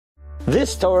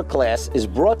This Torah class is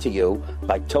brought to you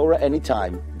by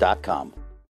TorahAnytime.com.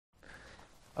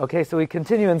 Okay, so we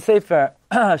continue in Sefer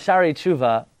Shaarei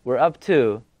Teshuva. We're up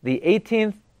to the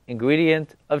 18th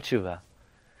ingredient of Teshuva.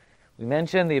 We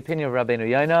mentioned the opinion of Rabbi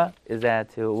Yonah is that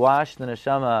to wash the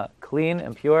neshama clean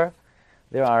and pure,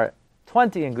 there are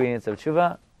 20 ingredients of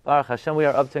Teshuva. Baruch Hashem, we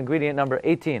are up to ingredient number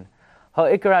 18.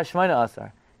 Ha'ikar hashmona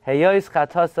asar. Heyois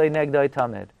chatasai negdoi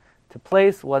tamid. To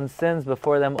place one's sins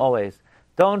before them always.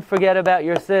 Don't forget about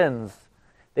your sins.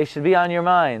 They should be on your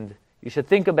mind. You should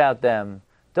think about them.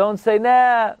 Don't say,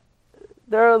 nah,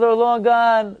 they're long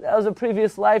gone. That was a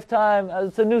previous lifetime.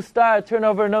 It's a new start. Turn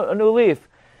over a new leaf.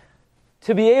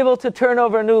 To be able to turn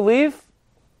over a new leaf,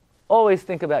 always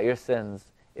think about your sins.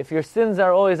 If your sins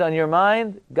are always on your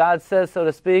mind, God says, so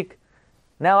to speak,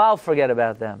 now I'll forget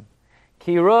about them.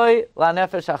 Ki roi la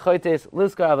nefesh hachotes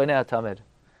lizkar avonei tamid.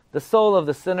 The soul of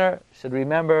the sinner should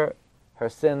remember her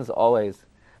sins always.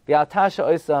 V'atasha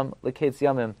oisam l'ketz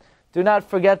yamim. Do not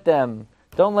forget them.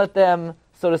 Don't let them,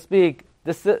 so to speak,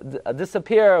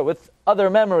 disappear with other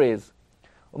memories.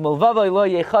 Umilvavoi lo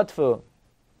yechatfu.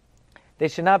 They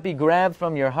should not be grabbed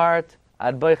from your heart,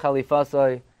 ad boi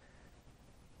chalifasoi,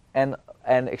 and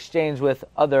exchanged with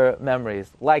other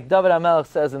memories. Like David HaMelech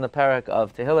says in the parak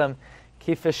of Tehillim,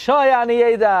 Ki feshoy ani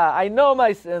yeda, I know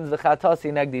my sins,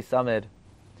 v'chatasi negdi samid,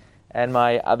 and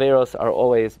my averos are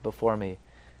always before me.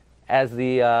 As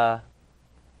it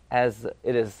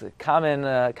is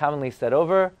commonly said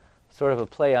over, sort of a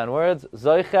play on words,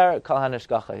 zoicher kol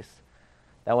haneshgachos.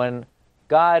 That when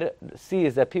God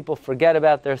sees that people forget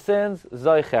about their sins,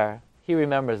 zoicher, He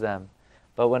remembers them.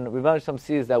 But when Rebbe Hashem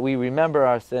sees that we remember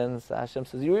our sins, Hashem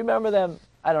says, you remember them,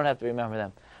 I don't have to remember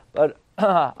them. But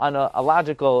on a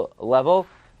logical level,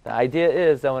 the idea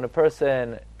is that when a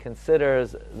person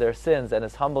considers their sins and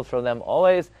is humbled from them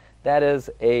always, that is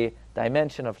a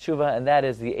dimension of Teshuva, and that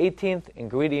is the 18th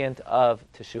ingredient of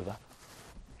Teshuva.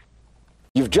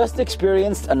 You've just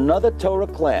experienced another Torah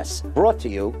class brought to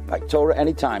you by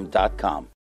TorahAnytime.com.